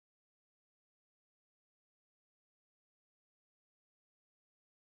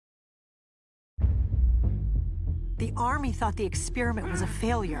The army thought the experiment was a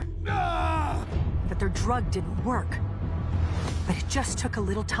failure. That their drug didn't work. But it just took a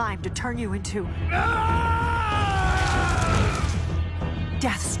little time to turn you into...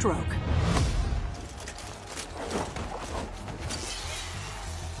 Deathstroke.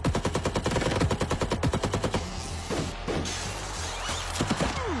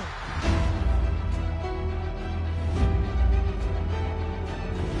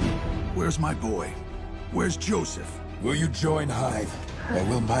 Where's my boy? Where's Joseph? Will you join Hive? Or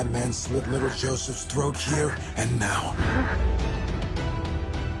will my men slit little Joseph's throat here and now?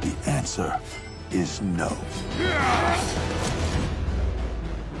 The answer is no.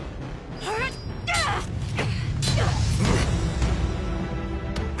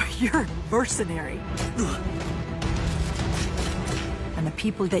 You're a mercenary. And the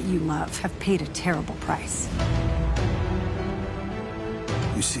people that you love have paid a terrible price.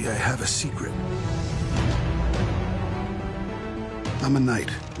 You see, I have a secret. I'm a knight,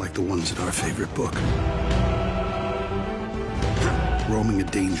 like the ones in our favorite book. Roaming a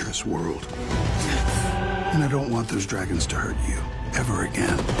dangerous world. And I don't want those dragons to hurt you, ever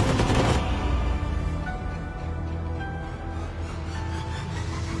again.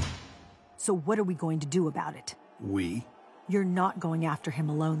 So what are we going to do about it? We? You're not going after him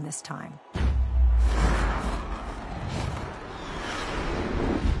alone this time.